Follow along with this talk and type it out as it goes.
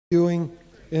doing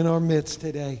in our midst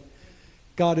today.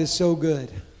 God is so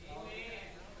good.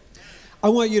 I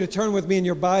want you to turn with me in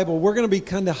your Bible. We're going to be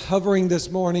kind of hovering this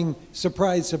morning,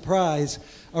 surprise, surprise,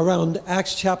 around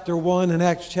Acts chapter 1 and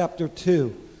Acts chapter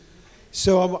 2.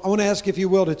 So I want to ask, if you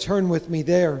will, to turn with me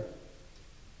there.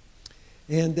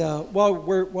 And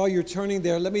while you're turning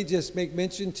there, let me just make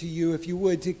mention to you, if you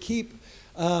would, to keep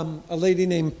a lady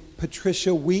named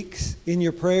Patricia Weeks in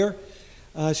your prayer.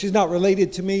 She's not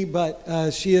related to me,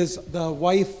 but she is the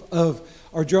wife of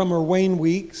our drummer Wayne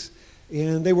Weeks,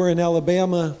 and they were in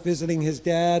Alabama visiting his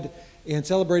dad and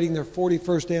celebrating their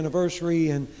 41st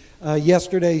anniversary. And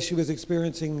yesterday she was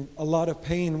experiencing a lot of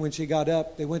pain when she got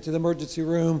up. They went to the emergency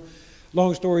room.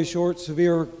 Long story short,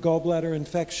 severe gallbladder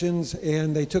infections,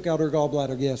 and they took out her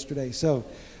gallbladder yesterday. So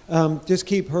just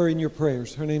keep her in your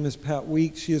prayers. Her name is Pat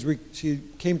Weeks. She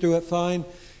came through it fine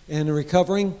and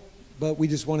recovering. But we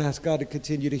just want to ask God to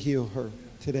continue to heal her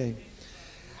today.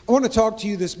 I want to talk to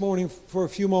you this morning for a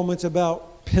few moments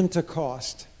about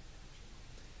Pentecost.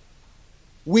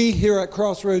 We here at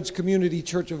Crossroads Community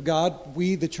Church of God,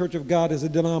 we, the Church of God as a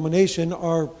denomination,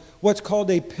 are what's called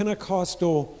a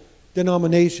Pentecostal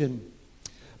denomination.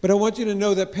 But I want you to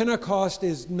know that Pentecost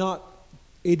is not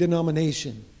a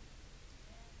denomination.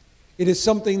 It is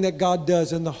something that God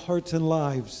does in the hearts and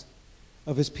lives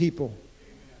of His people.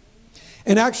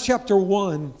 In Acts chapter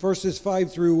 1, verses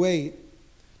 5 through 8,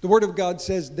 the Word of God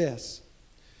says this: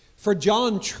 "For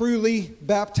John truly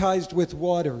baptized with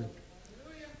water,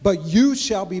 but you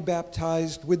shall be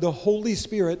baptized with the Holy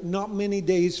Spirit not many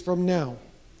days from now."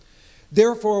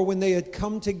 Therefore, when they had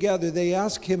come together, they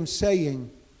asked him, saying,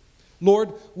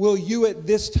 "Lord, will you at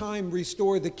this time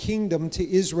restore the kingdom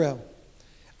to Israel?"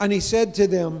 And he said to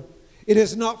them, "It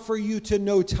is not for you to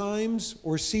know times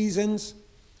or seasons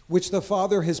which the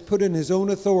Father has put in His own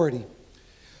authority.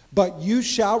 But you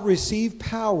shall receive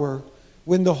power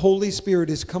when the Holy Spirit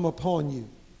is come upon you.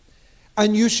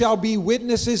 And you shall be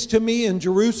witnesses to me in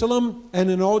Jerusalem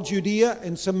and in all Judea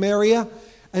and Samaria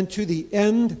and to the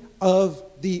end of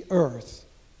the earth."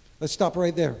 Let's stop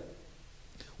right there.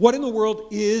 What in the world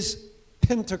is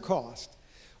Pentecost?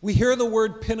 We hear the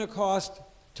word Pentecost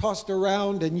tossed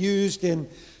around and used in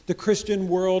the Christian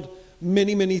world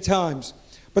many, many times.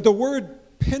 But the word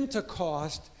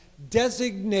Pentecost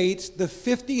designates the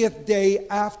 50th day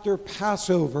after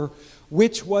Passover,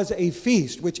 which was a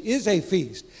feast, which is a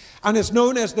feast. And it's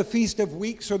known as the Feast of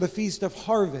Weeks or the Feast of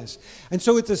Harvest. And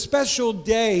so it's a special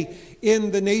day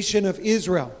in the nation of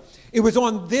Israel. It was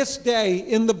on this day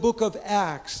in the book of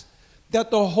Acts that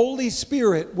the Holy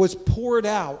Spirit was poured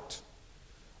out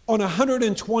on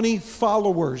 120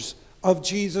 followers of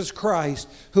Jesus Christ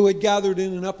who had gathered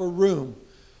in an upper room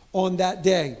on that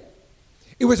day.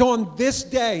 It was on this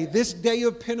day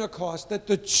of Pentecost, that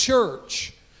the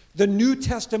church, the New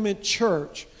Testament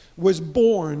church, was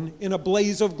born in a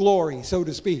blaze of glory, so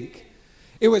to speak.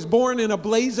 It was born in a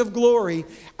blaze of glory,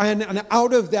 and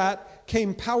out of that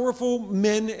came powerful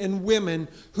men and women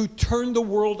who turned the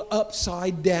world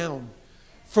upside down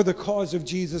for the cause of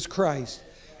Jesus Christ,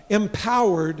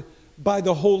 empowered by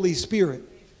the Holy Spirit.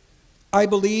 I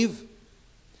believe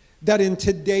that in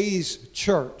today's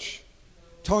church,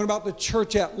 talking about the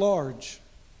church at large,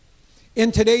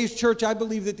 in today's church, I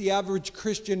believe that the average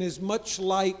Christian is much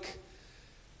like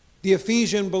the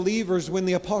Ephesian believers when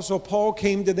the Apostle Paul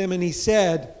came to them and he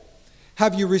said,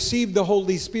 "Have you received the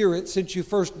Holy Spirit since you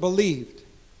first believed?"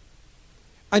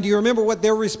 And do you remember what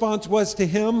their response was to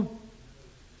him?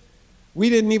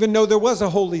 "We didn't even know there was a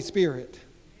Holy Spirit.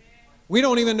 We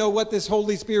don't even know what this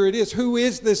Holy Spirit is. Who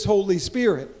is this Holy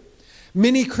Spirit?"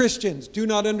 Many Christians do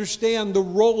not understand the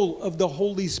role of the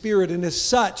Holy Spirit, and as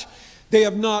such, they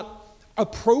have not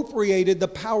appropriated the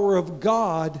power of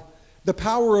God, the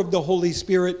power of the Holy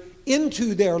Spirit,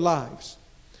 into their lives.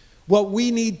 What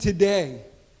we need today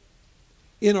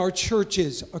in our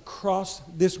churches across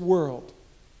this world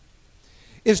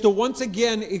is to once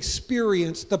again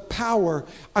experience the power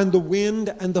and the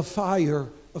wind and the fire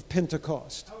of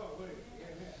Pentecost.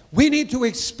 We need to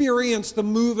experience the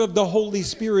move of the Holy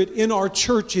Spirit in our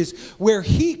churches, where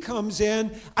He comes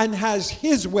in and has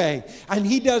His way, and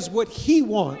He does what He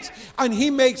wants, and He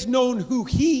makes known who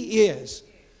He is.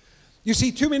 You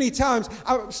see, too many times,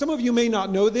 some of you may not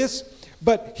know this,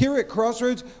 but here at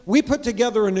Crossroads, we put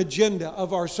together an agenda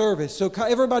of our service, so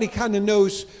everybody kind of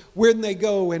knows where they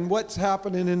go and what's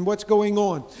happening and what's going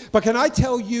on. But can I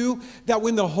tell you that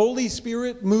when the Holy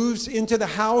Spirit moves into the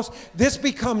house, this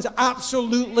becomes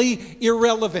absolutely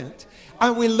irrelevant.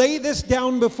 And we lay this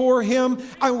down before Him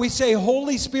and we say,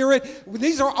 "Holy Spirit,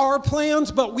 these are our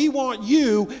plans, but we want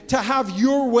you to have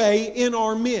your way in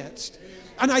our midst."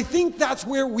 And I think that's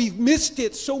where we've missed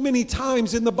it so many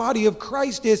times in the body of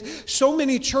Christ, is so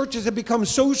many churches have become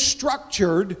so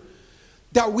structured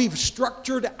that we've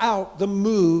structured out the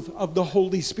move of the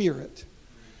Holy Spirit.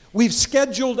 We've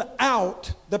scheduled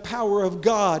out the power of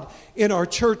God in our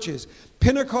churches.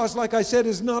 Pentecost, like I said,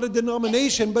 is not a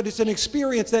denomination, but it's an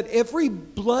experience that every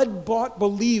blood-bought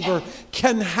believer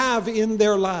can have in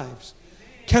their lives,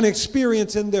 can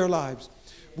experience in their lives.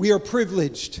 We are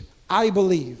privileged, I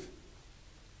believe,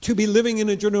 to be living in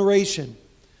a generation.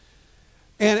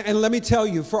 And let me tell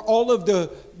you, for all of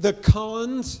the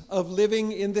cons of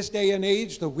living in this day and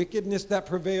age, the wickedness that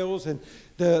prevails and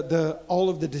all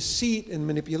of the deceit and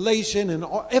manipulation and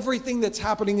everything that's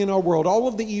happening in our world, all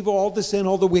of the evil, all the sin,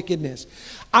 all the wickedness,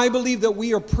 I believe that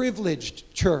we are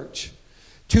privileged, church,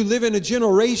 to live in a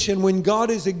generation when God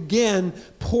is again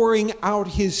pouring out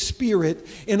His Spirit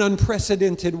in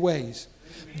unprecedented ways.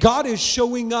 God is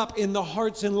showing up in the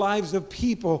hearts and lives of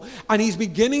people, and He's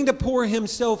beginning to pour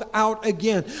Himself out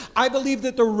again. I believe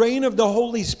that the rain of the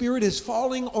Holy Spirit is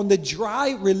falling on the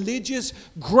dry religious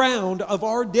ground of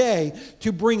our day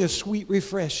to bring a sweet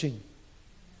refreshing.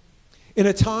 In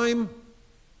a time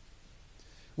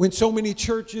when so many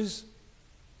churches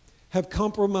have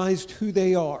compromised who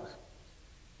they are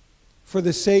for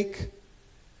the sake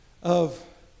of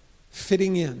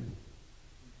fitting in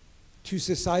to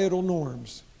societal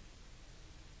norms.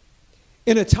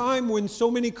 In a time when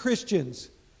so many Christians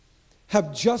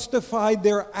have justified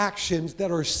their actions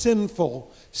that are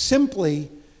sinful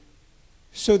simply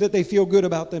so that they feel good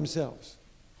about themselves.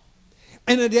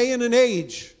 In a day and an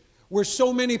age where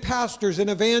so many pastors and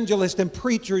evangelists and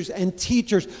preachers and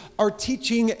teachers are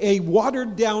teaching a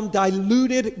watered down,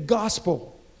 diluted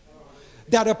gospel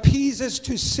that appeases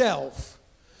to self,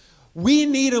 we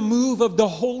need a move of the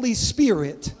Holy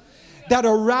Spirit that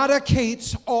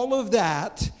eradicates all of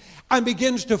that and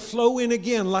begins to flow in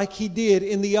again like He did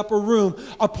in the upper room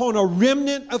upon a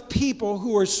remnant of people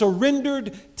who are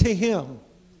surrendered to Him.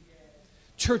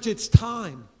 Church, it's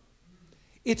time.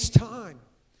 It's time.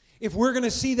 If we're going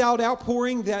to see that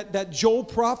outpouring that Joel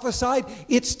prophesied,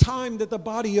 it's time that the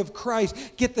body of Christ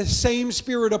get the same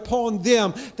Spirit upon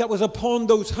them that was upon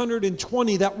those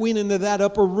 120 that went into that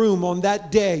upper room on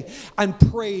that day and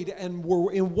prayed and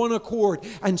were in one accord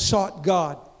and sought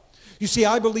God. You see,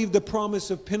 I believe the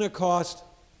promise of Pentecost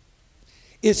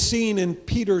is seen in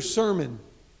Peter's sermon.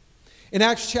 In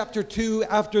Acts chapter 2,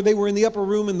 after they were in the upper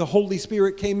room and the Holy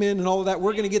Spirit came in and all of that,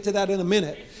 we're going to get to that in a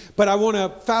minute. But I want to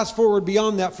fast forward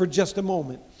beyond that for just a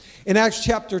moment. In Acts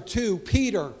chapter 2,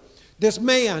 Peter, this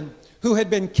man who had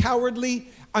been cowardly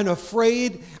and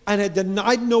afraid and had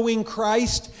denied knowing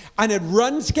Christ and had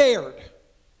run scared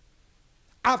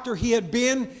after he had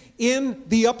been in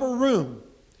the upper room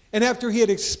and after he had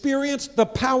experienced the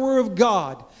power of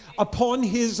God upon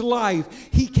his life,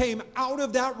 he came out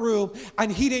of that room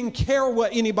and he didn't care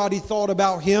what anybody thought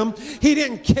about him. He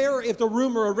didn't care if the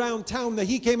rumor around town that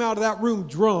he came out of that room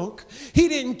drunk. He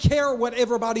didn't care what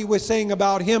everybody was saying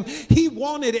about him. He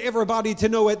wanted everybody to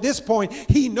know at this point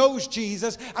he knows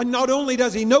Jesus, and not only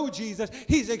does he know Jesus,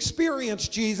 he's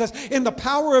experienced Jesus in the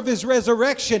power of his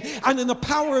resurrection and in the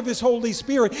power of his Holy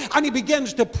Spirit. And he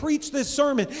begins to preach this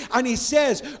sermon and he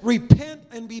says, repent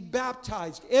and be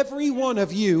baptized, every one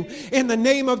of you, in the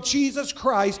name of Jesus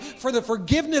Christ for the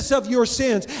forgiveness of your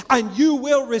sins, and you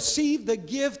will receive the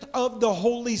gift of the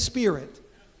Holy Spirit.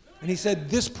 And he said,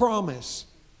 this promise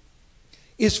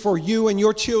is for you and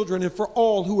your children and for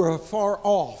all who are far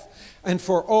off and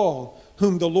for all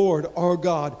whom the Lord our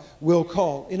God will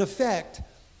call. In effect,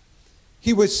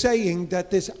 he was saying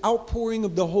that this outpouring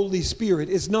of the Holy Spirit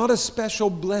is not a special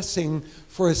blessing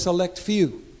for a select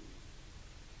few.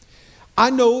 I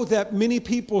know that many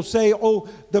people say, oh,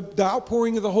 the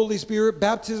outpouring of the Holy Spirit,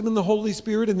 baptism in the Holy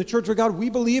Spirit in the Church of God, we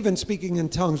believe in speaking in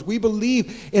tongues. We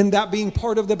believe in that being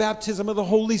part of the baptism of the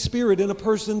Holy Spirit in a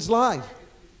person's life.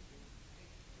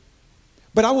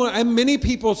 And many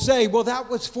people say, well, that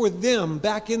was for them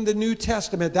back in the New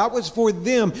Testament. That was for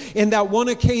them in that one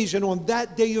occasion on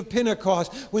that day of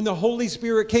Pentecost when the Holy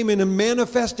Spirit came in and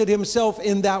manifested Himself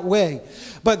in that way.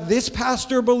 But this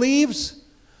pastor believes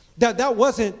that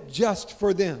wasn't just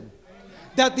for them.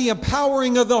 That the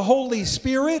empowering of the Holy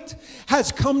Spirit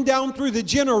has come down through the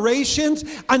generations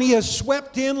and He has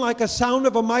swept in like a sound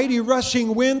of a mighty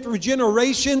rushing wind through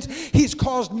generations. He's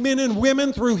caused men and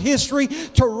women through history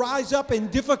to rise up in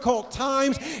difficult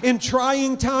times, in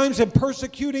trying times, in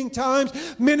persecuting times.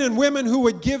 Men and women who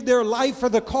would give their life for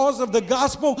the cause of the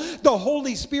gospel. The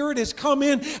Holy Spirit has come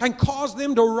in and caused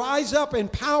them to rise up in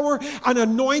power and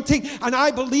anointing. And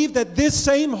I believe that this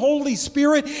same Holy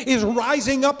Spirit is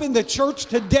rising up in the church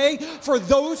church today for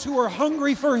those who are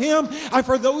hungry for Him and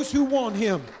for those who want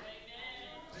Him.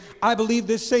 I believe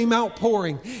this same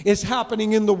outpouring is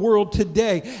happening in the world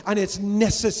today, and it's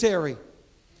necessary.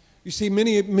 You see,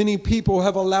 many people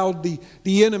have allowed the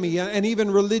enemy and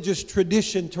even religious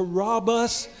tradition to rob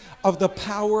us of the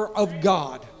power of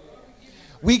God.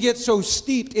 We get so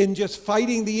steeped in just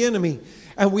fighting the enemy,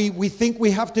 and we think we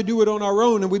have to do it on our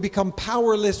own, and we become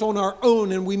powerless on our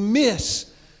own, and we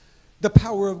miss the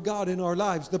power of God in our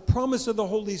lives. The promise of the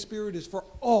Holy Spirit is for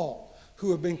all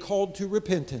who have been called to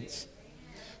repentance,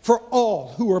 for all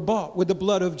who are bought with the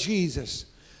blood of Jesus.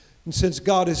 And since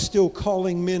God is still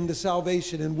calling men to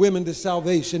salvation and women to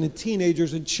salvation and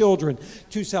teenagers and children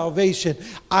to salvation,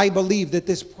 I believe that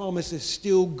this promise is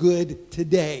still good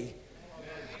today.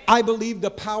 I believe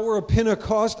the power of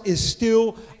Pentecost is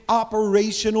still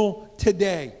operational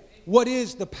today. What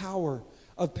is the power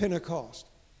of Pentecost?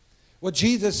 Well,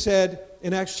 Jesus said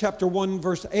in Acts chapter 1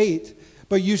 verse 8,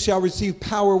 "But you shall receive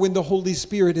power when the Holy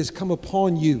Spirit has come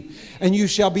upon you. And you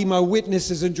shall be my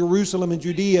witnesses in Jerusalem and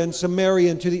Judea and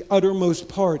Samaria and to the uttermost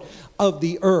part of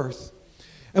the earth."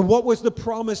 And what was the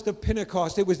promise of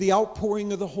Pentecost? It was the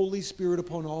outpouring of the Holy Spirit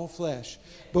upon all flesh,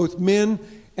 both men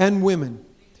and women.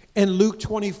 In Luke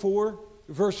 24,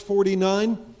 verse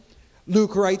 49,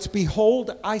 Luke writes, "Behold,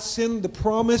 I send the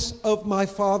promise of my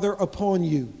Father upon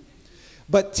you.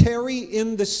 But tarry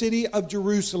in the city of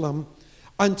Jerusalem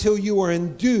until you are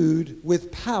endued with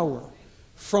power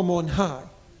from on high."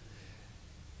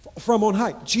 From on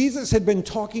high. Jesus had been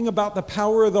talking about the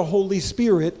power of the Holy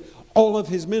Spirit all of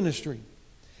His ministry.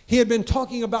 He had been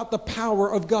talking about the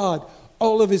power of God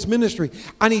all of His ministry.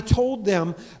 And He told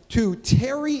them to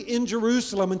tarry in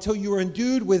Jerusalem until you are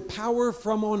endued with power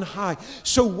from on high.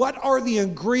 So what are the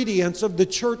ingredients of the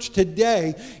church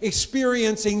today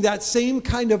experiencing that same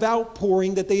kind of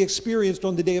outpouring that they experienced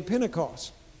on the day of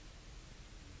Pentecost?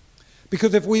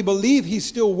 Because if we believe He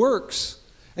still works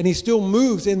and He still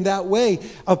moves in that way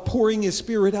of pouring His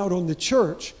Spirit out on the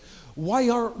church, why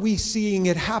aren't we seeing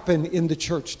it happen in the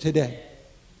church today?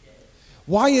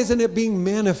 Why isn't it being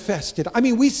manifested? I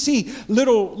mean, we see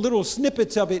little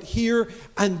snippets of it here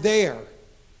and there.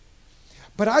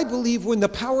 But I believe when the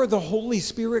power of the Holy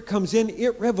Spirit comes in,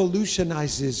 it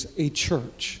revolutionizes a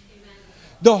church.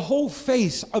 The whole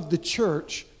face of the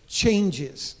church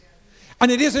changes.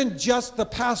 And it isn't just the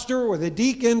pastor or the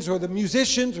deacons or the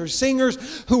musicians or singers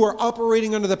who are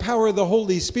operating under the power of the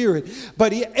Holy Spirit,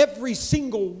 but every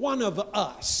single one of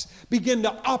us begin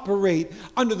to operate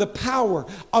under the power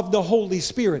of the Holy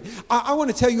Spirit. I want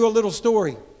to tell you a little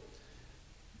story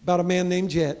about a man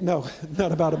named Jed. No,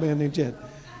 not about a man named Jed.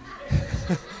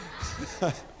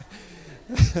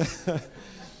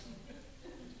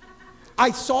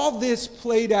 I saw this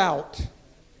played out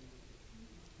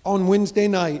on Wednesday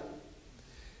night.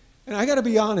 And I got to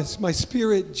be honest, my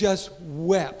spirit just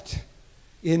wept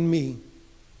in me.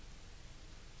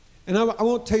 And I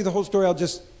won't tell you the whole story. I'll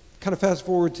just kind of fast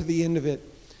forward to the end of it.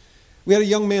 We had a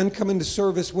young man come into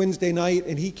service Wednesday night,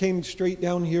 and he came straight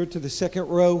down here to the second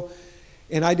row.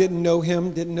 And I didn't know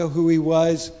him, didn't know who he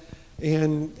was.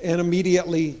 And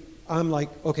immediately, I'm like,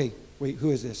 okay, wait,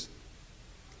 who is this?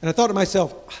 And I thought to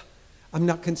myself, I'm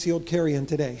not concealed carrying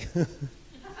today.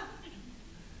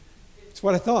 It's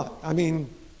what I thought. I mean,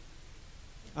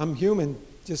 I'm human,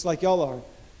 just like y'all are.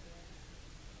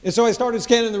 And so I started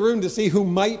scanning the room to see who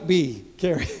might be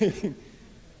carrying.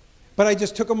 But I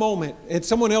just took a moment, and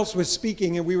someone else was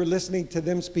speaking, and we were listening to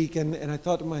them speak, and I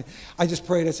thought to I just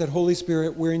prayed. I said, Holy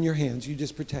Spirit, we're in your hands. You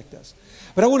just protect us.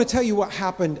 But I want to tell you what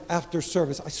happened after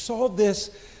service. I saw this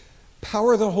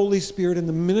power of the Holy Spirit and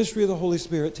the ministry of the Holy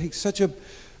Spirit take such a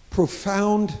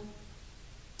profound.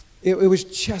 It was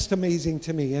just amazing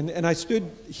to me. And I stood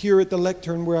here at the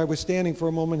lectern where I was standing for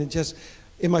a moment and just,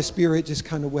 in my spirit, just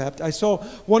kind of wept. I saw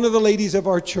one of the ladies of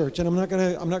our church, and I'm not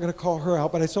gonna call her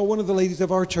out, but I saw one of the ladies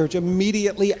of our church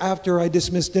immediately after I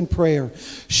dismissed in prayer.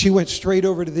 She went straight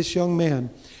over to this young man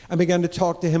and began to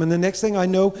talk to him. And the next thing I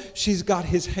know, she's got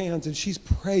his hands and she's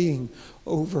praying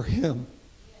over him.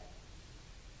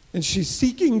 And she's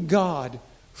seeking God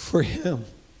for him.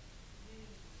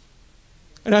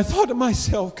 And I thought to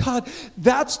myself, God,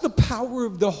 that's the power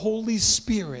of the Holy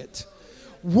Spirit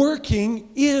working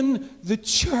in the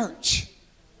church.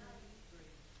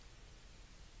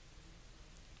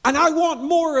 And I want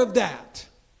more of that.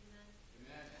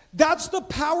 That's the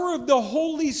power of the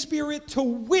Holy Spirit to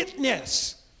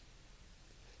witness.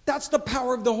 That's the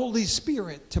power of the Holy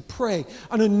Spirit to pray,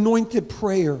 an anointed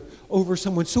prayer over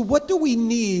someone. So what do we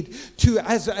need to,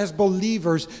 as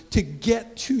believers, to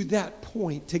get to that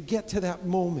point, to get to that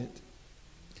moment?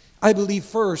 I believe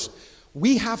first,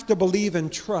 We have to believe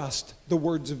and trust the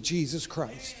words of Jesus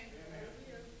Christ.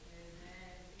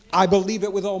 I believe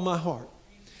it with all my heart.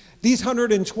 These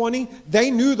 120,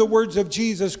 they knew the words of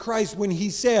Jesus Christ when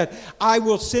he said, I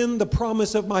will send the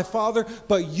promise of my Father,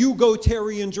 but you go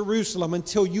tarry in Jerusalem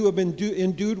until you have been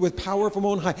endued with power from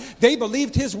on high. They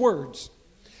believed his words.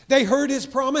 They heard his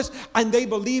promise and they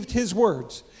believed his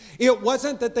words. It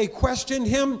wasn't that they questioned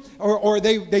him or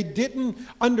they didn't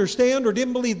understand or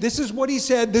didn't believe. This is what he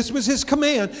said. This was his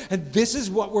command. And this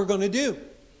is what we're going to do.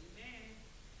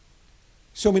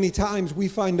 So many times we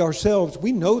find ourselves,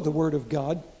 we know the Word of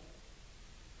God.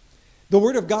 The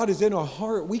Word of God is in our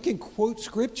heart. We can quote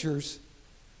scriptures.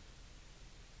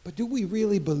 But do we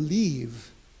really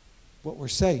believe what we're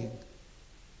saying?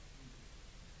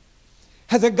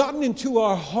 Has it gotten into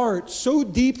our heart so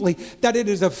deeply that it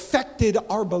has affected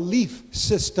our belief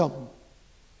system?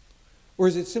 Or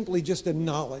is it simply just a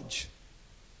knowledge?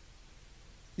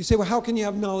 You say, well, how can you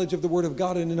have knowledge of the Word of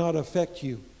God and it not affect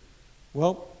you?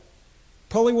 Well,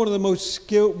 probably one of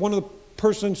the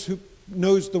persons who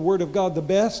knows the Word of God the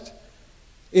best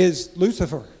is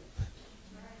Lucifer.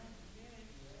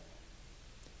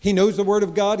 He knows the Word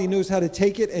of God. He knows how to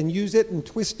take it and use it and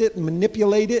twist it and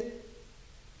manipulate it.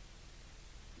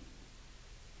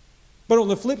 But on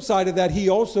the flip side of that, he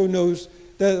also knows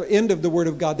the end of the Word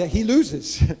of God, that he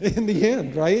loses in the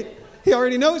end, right? He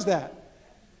already knows that.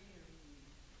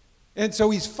 And so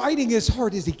he's fighting as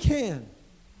hard as he can.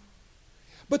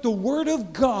 But the Word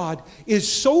of God is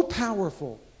so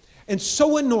powerful and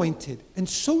so anointed and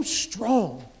so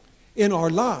strong in our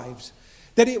lives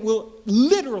that it will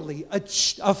literally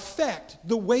affect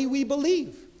the way we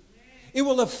believe. It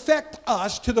will affect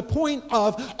us to the point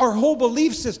of our whole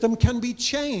belief system can be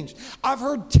changed. I've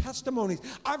heard testimonies.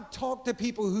 I've talked to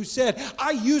people who said,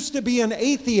 I used to be an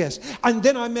atheist, and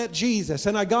then I met Jesus,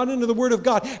 and I got into the Word of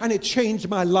God, and it changed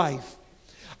my life.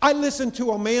 I listened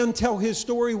to a man tell his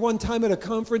story one time at a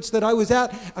conference that I was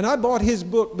at, and I bought his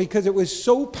book because it was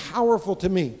so powerful to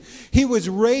me. He was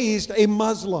raised a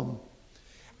Muslim,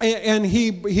 and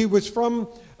he was from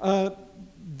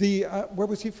where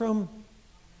was he from?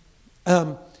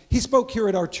 He spoke here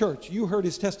at our church. You heard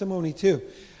his testimony too.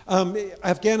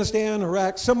 Afghanistan,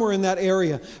 Iraq, somewhere in that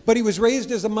area. But he was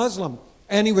raised as a Muslim,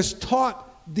 and he was taught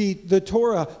the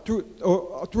Torah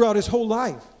throughout his whole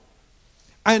life.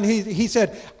 And he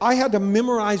said, I had to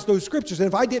memorize those scriptures. And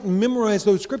if I didn't memorize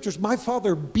those scriptures, my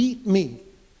father beat me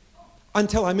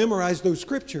until I memorized those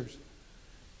scriptures.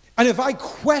 And if I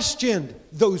questioned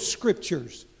those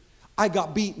scriptures, I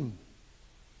got beaten.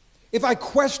 If I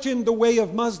questioned the way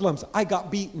of Muslims, I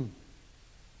got beaten.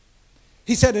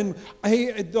 He said, and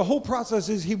the whole process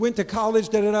is he went to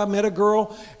college, met a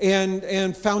girl,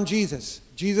 and found Jesus.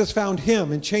 Jesus found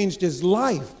him and changed his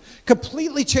life.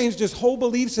 Completely changed his whole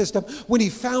belief system when he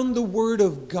found the Word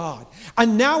of God.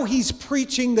 And now he's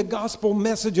preaching the gospel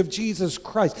message of Jesus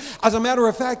Christ. As a matter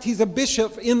of fact, he's a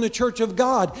bishop in the Church of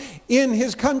God in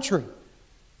his country.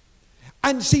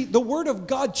 And see, the Word of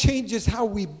God changes how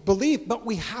we believe, but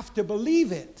we have to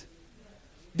believe it.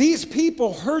 These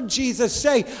people heard Jesus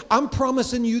say, I'm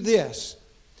promising you this.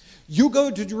 You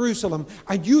go to Jerusalem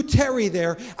and you tarry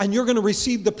there and you're going to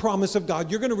receive the promise of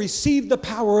God. You're going to receive the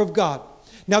power of God.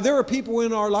 Now, there are people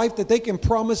in our life that they can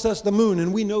promise us the moon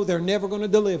and we know they're never going to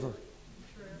deliver.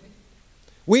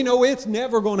 We know it's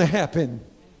never going to happen.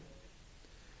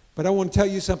 But I want to tell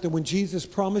you something. When Jesus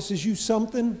promises you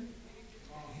something,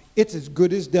 it's as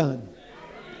good as done.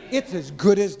 It's as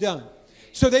good as done.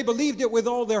 So they believed it with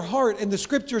all their heart, and the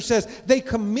scripture says they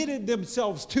committed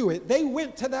themselves to it. They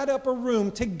went to that upper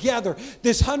room together,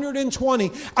 this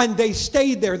 120, and they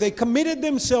stayed there. They committed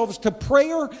themselves to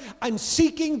prayer and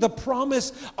seeking the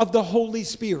promise of the Holy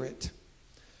Spirit.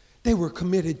 They were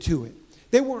committed to it.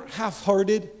 They weren't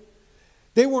half-hearted.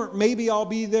 They weren't, maybe I'll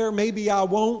be there, maybe I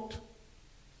won't.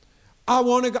 I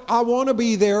want to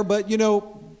be there, but you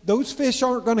know, those fish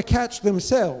aren't going to catch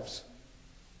themselves.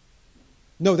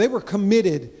 No, they were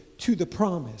committed to the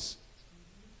promise.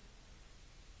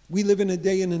 We live in a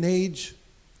day and an age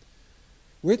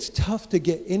where it's tough to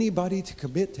get anybody to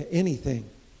commit to anything.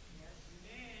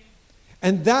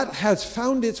 And that has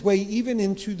found its way even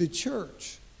into the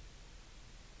church.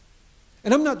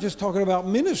 And I'm not just talking about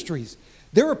ministries.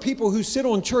 There are people who sit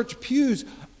on church pews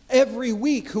every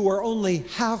week who are only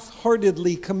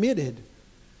half-heartedly committed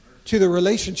to the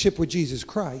relationship with Jesus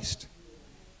Christ.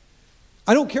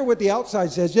 I don't care what the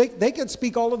outside says. They can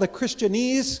speak all of the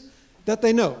Christianese that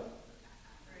they know.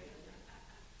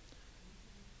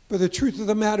 But the truth of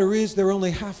the matter is they're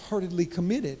only half-heartedly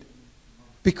committed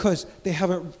because they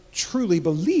haven't truly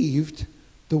believed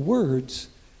the words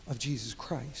of Jesus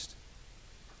Christ.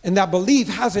 And that belief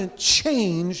hasn't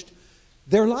changed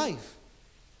their life.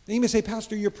 And you may say,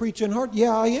 Pastor, you're preaching hard.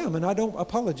 Yeah, I am, and I don't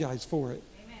apologize for it.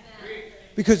 Amen.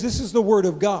 Because this is the Word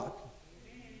of God.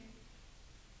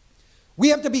 We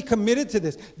have to be committed to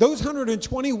this. Those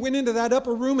 120 went into that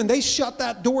upper room and they shut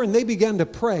that door and they began to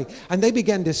pray and they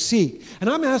began to seek. And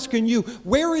I'm asking you,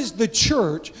 where is the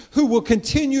church who will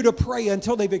continue to pray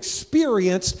until they've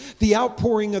experienced the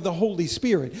outpouring of the Holy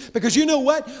Spirit? Because you know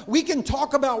what? We can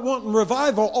talk about wanting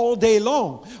revival all day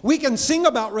long. We can sing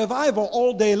about revival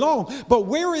all day long. But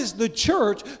where is the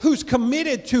church who's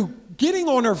committed to getting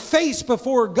on her face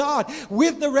before God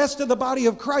with the rest of the body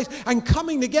of Christ and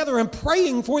coming together and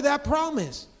praying for that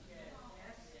promise?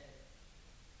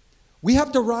 We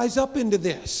have to rise up into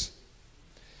this.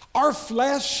 Our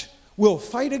flesh will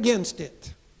fight against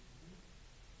it.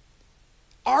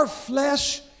 Our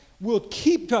flesh will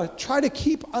try to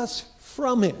keep us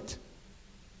from it.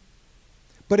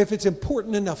 But if it's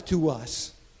important enough to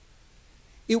us,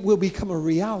 it will become a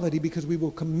reality because we will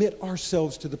commit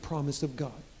ourselves to the promise of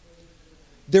God.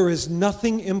 There is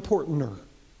nothing importanter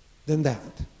than that.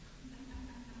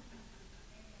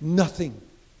 Nothing.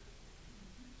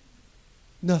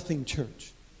 Nothing,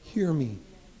 church. Hear me.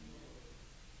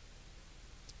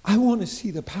 I want to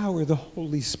see the power of the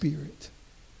Holy Spirit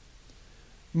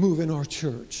move in our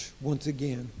church once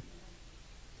again.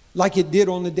 Like it did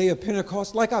on the day of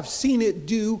Pentecost, like I've seen it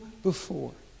do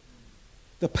before.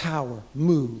 The power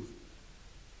move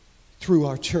through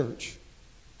our church.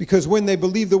 Because when they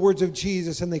believed the words of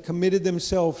Jesus and they committed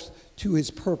themselves to his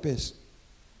purpose,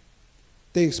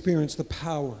 they experienced the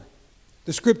power.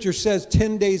 The scripture says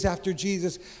 10 days after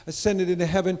Jesus ascended into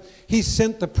heaven, he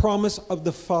sent the promise of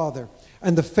the Father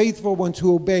and the faithful ones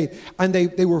who obeyed. And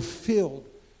they were filled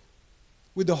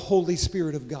with the Holy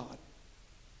Spirit of God.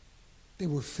 They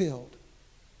were filled.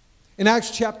 In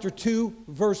Acts chapter 2,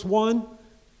 verse 1,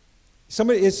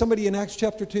 is somebody in Acts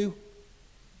chapter 2?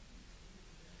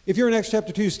 If you're in Acts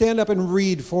chapter 2, stand up and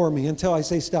read for me until I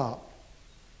say stop.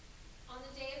 On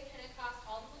the day of Pentecost,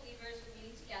 all the believers were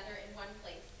meeting together in one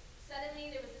place.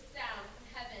 Suddenly there was a sound from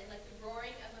heaven like the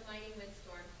roaring of a mighty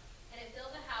windstorm, and it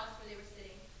filled the house where they were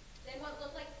sitting. Then what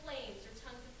looked like flames or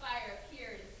tongues of fire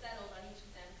appeared and settled on each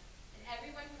of them. And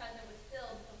everyone present was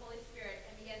filled with the Holy Spirit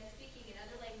and began speaking in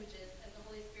other languages as the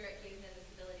Holy Spirit gave them this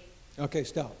ability. Okay,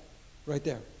 stop. Right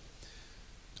there.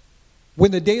 When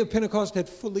the day of Pentecost had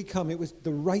fully come, it was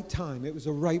the right time. It was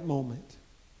the right moment.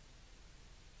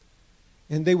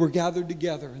 And they were gathered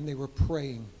together and they were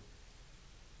praying.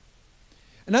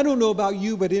 And I don't know about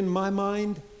you, but in my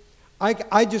mind,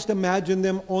 I just imagine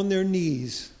them on their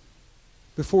knees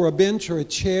before a bench or a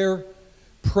chair,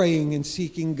 praying and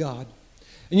seeking God.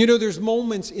 And you know, there's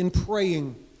moments in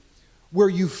praying where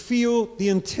you feel the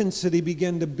intensity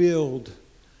begin to build.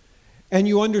 And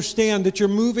you understand that you're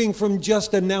moving from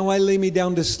just a now I lay me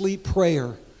down to sleep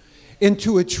prayer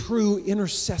into a true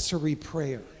intercessory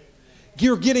prayer.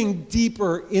 You're getting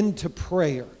deeper into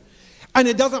prayer. And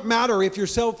it doesn't matter if your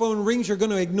cell phone rings, you're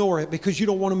going to ignore it because you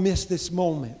don't want to miss this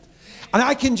moment. And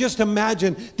I can just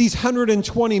imagine these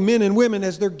 120 men and women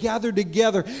as they're gathered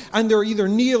together and they're either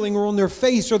kneeling or on their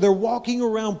face or they're walking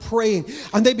around praying,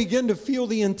 and they begin to feel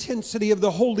the intensity of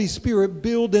the Holy Spirit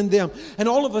build in them. And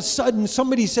all of a sudden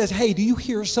somebody says, hey, do you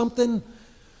hear something?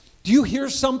 Do you hear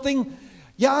something?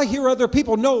 Yeah, I hear other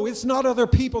people. No, it's not other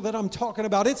people that I'm talking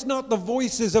about. It's not the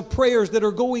voices of prayers that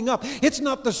are going up. It's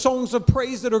not the songs of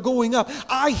praise that are going up.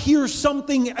 I hear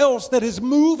something else that is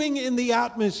moving in the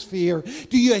atmosphere.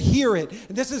 Do you hear it?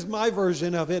 And this is my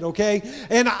version of it, okay?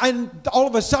 And all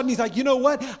of a sudden he's like, you know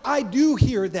what? I do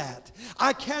hear that.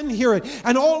 I can hear it.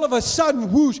 And all of a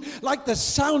sudden, whoosh, like the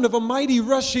sound of a mighty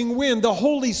rushing wind, the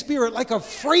Holy Spirit, like a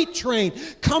freight train,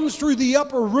 comes through the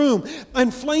upper room,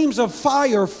 and flames of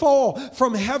fire fall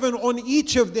from heaven on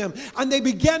each of them. And they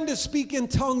began to speak in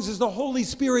tongues as the Holy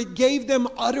Spirit gave them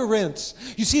utterance.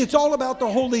 You see, it's all about the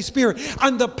Holy Spirit.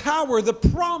 And the power, the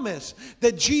promise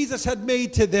that Jesus had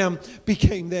made to them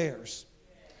became theirs.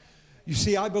 You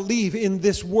see, I believe in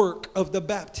this work of the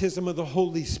baptism of the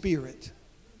Holy Spirit.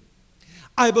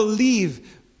 I believe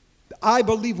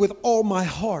with all my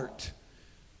heart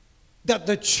that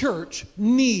the church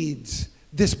needs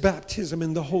this baptism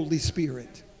in the Holy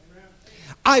Spirit.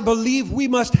 I believe we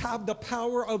must have the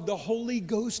power of the Holy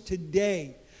Ghost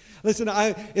today. Listen,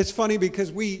 it's funny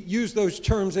because we use those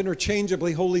terms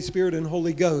interchangeably, Holy Spirit and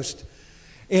Holy Ghost.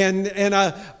 And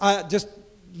I just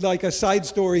like a side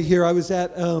story here, I was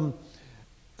at,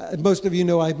 most of you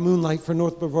know I moonlight for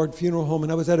North Brevard Funeral Home,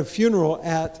 and I was at a funeral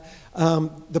at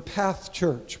the Path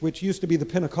Church, which used to be the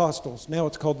Pentecostals. Now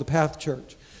it's called the Path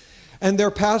Church. And their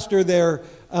pastor there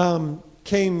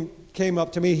came came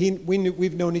up to me.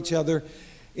 We've known each other,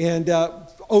 and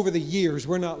over the years,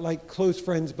 we're not like close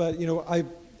friends, but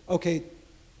okay,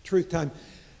 truth time.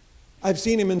 I've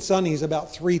seen him in Sonny's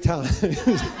about 3 times.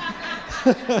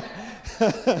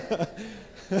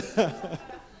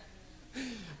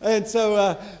 And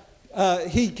so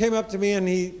he came up to me and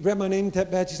he read my name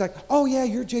badge. He's like, "Oh yeah,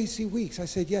 you're J.C. Weeks." I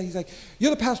said, "Yeah." He's like,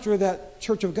 "You're the pastor of that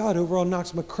Church of God over on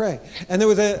Knox McCrae." And there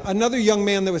was another young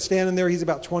man that was standing there. He's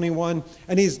about 21,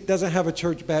 and he doesn't have a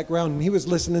church background. And he was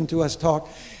listening to us talk.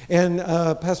 And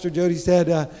Pastor Jody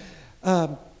said,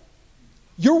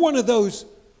 "You're one of those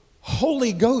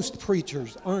Holy Ghost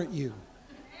preachers, aren't you?"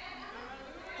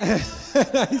 And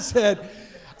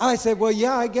I said, "Well,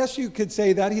 yeah, I guess you could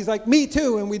say that." He's like, "Me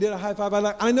too." And we did a high five. I'm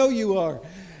like, "I know you are."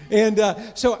 And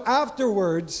so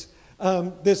afterwards,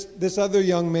 this other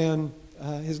young man,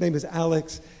 his name is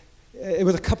Alex, it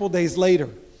was a couple days later.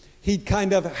 He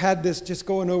kind of had this just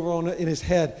going over in his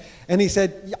head. And he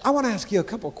said, "I want to ask you a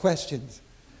couple questions."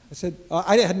 I said,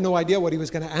 I had no idea what he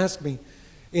was going to ask me.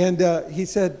 And he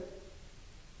said,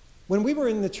 "When we were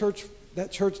in that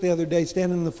church the other day,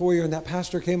 standing in the foyer, and that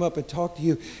pastor came up and talked to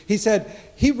you," he said,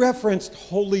 he referenced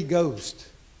Holy Ghost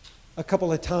a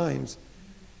couple of times.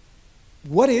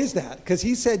 What is that? Because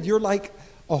he said, "You're like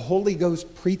a Holy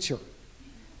Ghost preacher."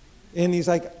 And he's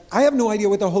like, "I have no idea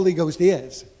what the Holy Ghost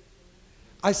is."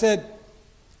 I said,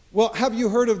 "Well, have you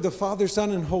heard of the Father,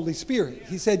 Son, and Holy Spirit?"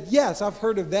 He said, "Yes, I've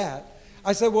heard of that."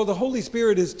 I said, "Well, the Holy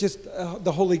Spirit is just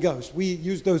the Holy Ghost. We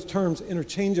use those terms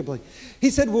interchangeably."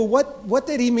 He said, "Well, what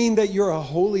did he mean that you're a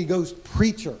Holy Ghost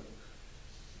preacher?"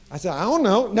 I said, "I don't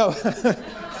know." No.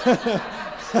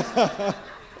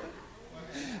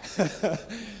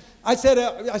 I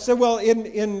said, "Well,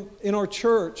 in our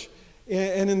church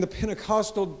and in the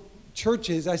Pentecostal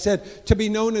churches," I said, "to be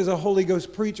known as a Holy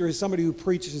Ghost preacher is somebody who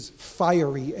preaches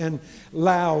fiery and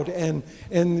loud and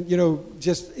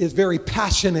just is very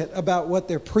passionate about what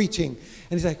they're preaching."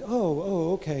 And he's like,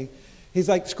 oh, okay. He's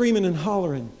like screaming and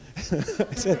hollering.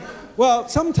 I said, "Well,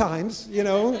 sometimes,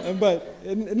 but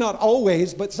not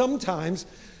always, but sometimes."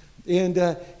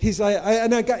 And he's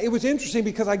like, it was interesting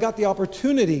because I got the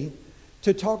opportunity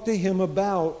to talk to him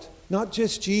about not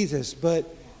just Jesus, but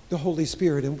the Holy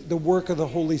Spirit and the work of the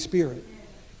Holy Spirit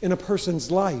in a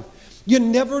person's life. You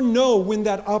never know when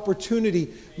that opportunity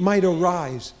might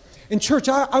arise. And church,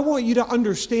 I want you to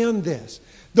understand this.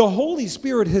 The Holy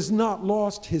Spirit has not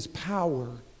lost his power.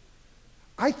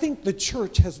 I think the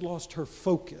church has lost her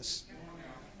focus.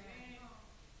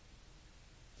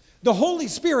 The Holy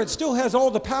Spirit still has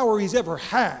all the power he's ever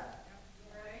had.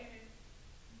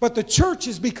 But the church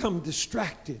has become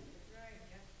distracted.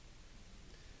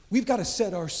 We've got to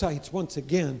set our sights once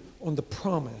again on the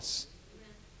promise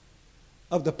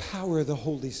of the power of the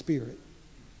Holy Spirit.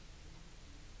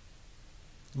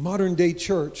 Modern day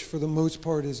church, for the most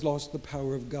part, has lost the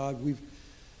power of God.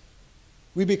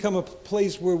 We've become a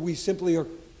place where we simply are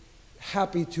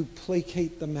happy to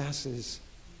placate the masses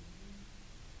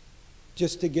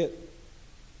just to get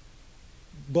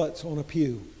butts on a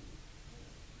pew.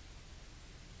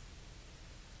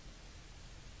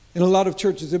 And a lot of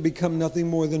churches have become nothing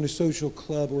more than a social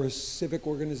club or a civic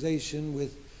organization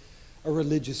with a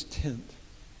religious tint.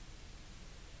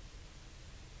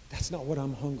 That's not what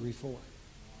I'm hungry for.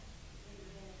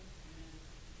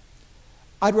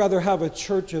 I'd rather have a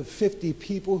church of 50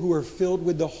 people who are filled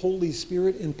with the Holy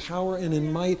Spirit in power and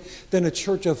in might than a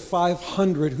church of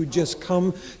 500 who just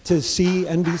come to see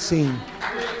and be seen.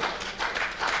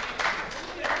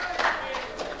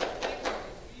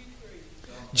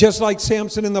 Just like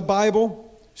Samson in the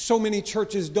Bible, so many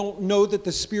churches don't know that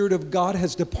the Spirit of God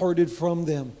has departed from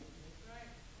them.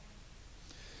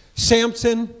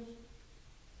 Samson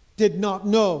did not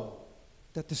know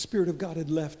that the Spirit of God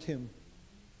had left him.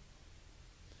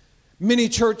 Many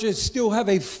churches still have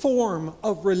a form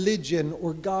of religion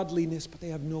or godliness, but they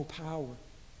have no power.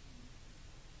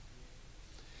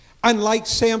 Unlike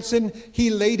Samson, he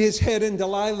laid his head in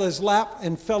Delilah's lap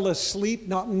and fell asleep,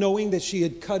 not knowing that she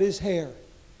had cut his hair.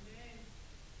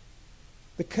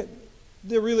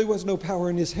 There really was no power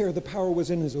in his hair. The power was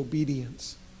in his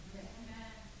obedience.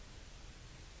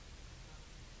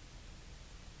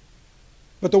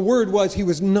 But the word was he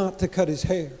was not to cut his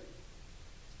hair.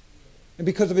 And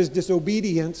because of his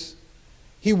disobedience,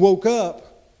 he woke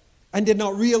up and did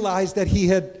not realize that he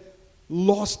had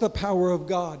lost the power of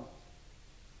God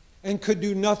and could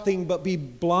do nothing but be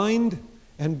blind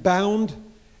and bound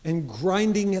and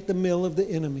grinding at the mill of the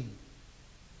enemy.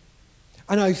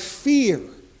 And I fear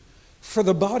for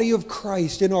the body of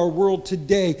Christ in our world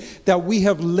today that we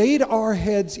have laid our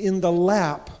heads in the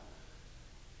lap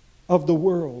of the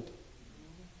world.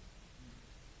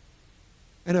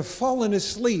 and have fallen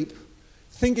asleep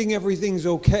thinking everything's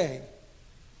okay,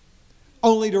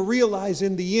 only to realize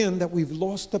in the end that we've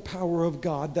lost the power of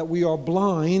God, that we are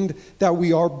blind, that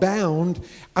we are bound,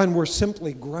 and we're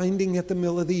simply grinding at the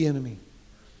mill of the enemy.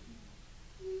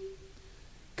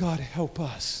 God help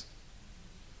us.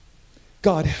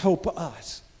 God help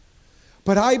us.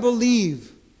 But I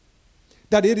believe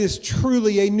that it is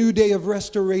truly a new day of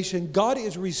restoration. God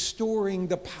is restoring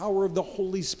the power of the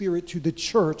Holy Spirit to the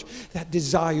church that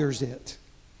desires it,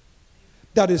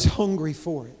 that is hungry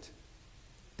for it,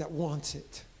 that wants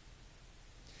it.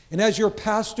 And as your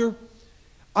pastor,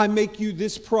 I make you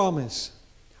this promise.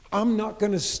 I'm not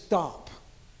going to stop.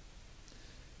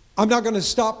 I'm not going to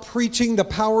stop preaching the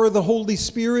power of the Holy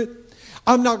Spirit.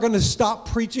 I'm not going to stop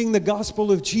preaching the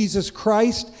gospel of Jesus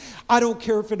Christ. I don't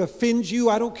care if it offends you.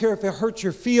 I don't care if it hurts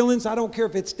your feelings. I don't care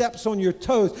if it steps on your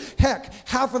toes. Heck,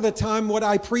 half of the time what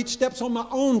I preach steps on my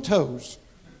own toes.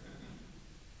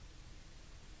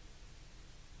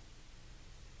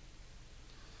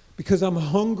 Because I'm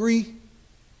hungry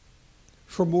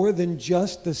for more than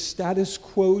just the status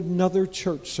quo, another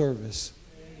church service.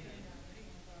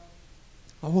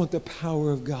 I want the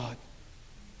power of God.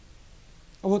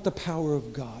 I want the power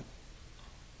of God.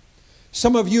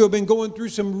 Some of you have been going through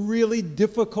some really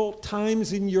difficult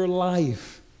times in your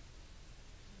life.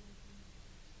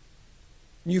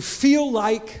 You feel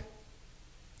like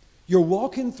you're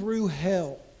walking through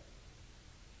hell.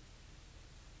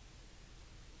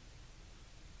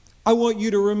 I want you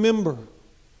to remember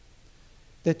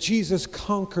that Jesus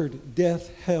conquered death,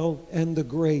 hell, and the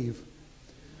grave.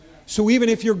 So even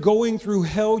if you're going through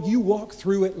hell, you walk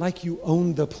through it like you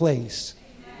own the place.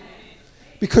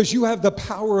 Because you have the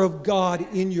power of God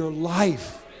in your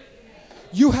life.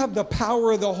 You have the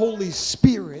power of the Holy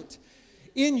Spirit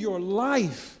in your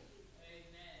life.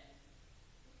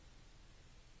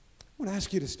 I want to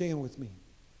ask you to stand with me.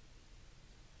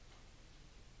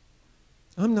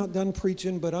 I'm not done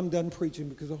preaching, but I'm done preaching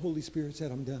because the Holy Spirit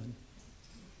said I'm done.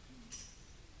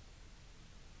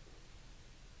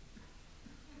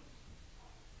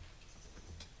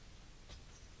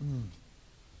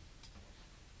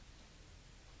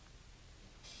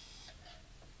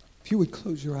 If you would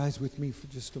close your eyes with me for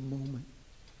just a moment.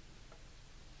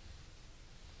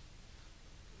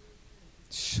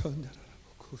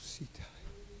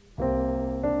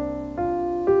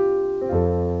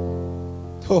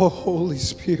 Oh, Holy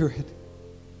Spirit.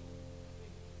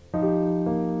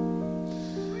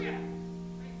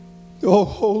 Oh,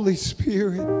 Holy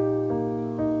Spirit.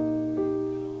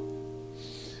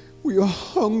 We are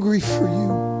hungry for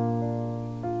you.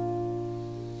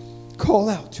 Call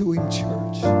out to him,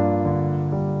 church.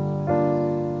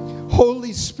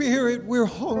 Holy Spirit, we're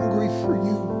hungry for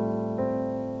you.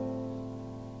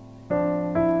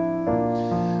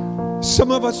 Some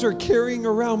of us are carrying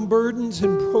around burdens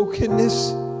and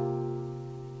brokenness,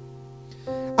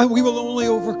 and we will only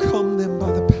overcome them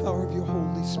by the power of your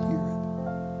Holy Spirit.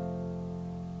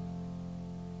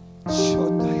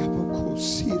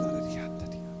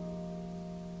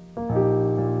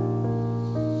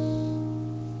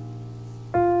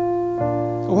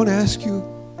 I want to ask you,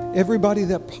 everybody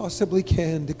that possibly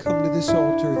can, to come to this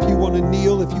altar. If you want to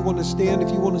kneel, if you want to stand, if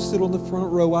you want to sit on the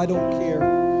front row, I don't care.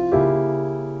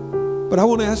 But I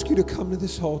want to ask you to come to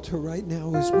this altar right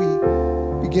now as we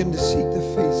begin to seek the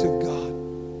face of God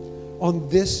on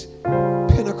this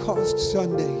Pentecost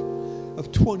Sunday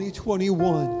of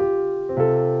 2021.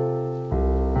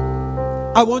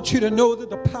 I want you to know that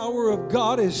the power of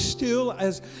God is still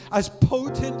as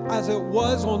potent as it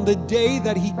was on the day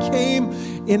that he came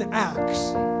in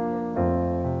Acts.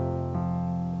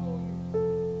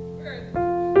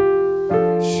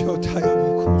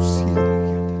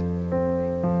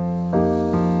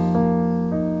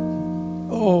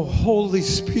 Oh, Holy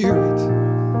Spirit.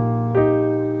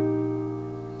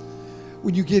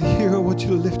 When you get here, I want you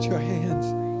to lift your hands.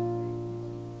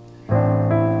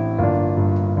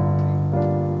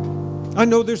 I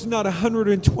know there's not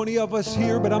 120 of us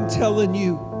here, but I'm telling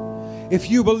you, if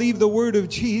you believe the word of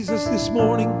Jesus this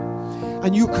morning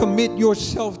and you commit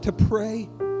yourself to pray,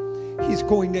 he's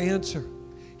going to answer.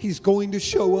 He's going to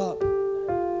show up.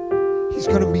 He's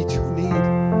going to meet your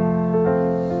need.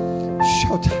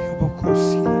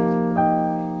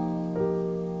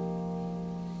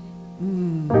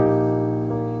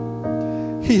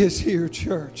 He is here,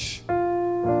 church.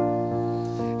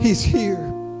 He's here.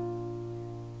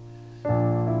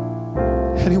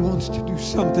 And he wants to do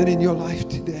something in your life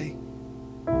today.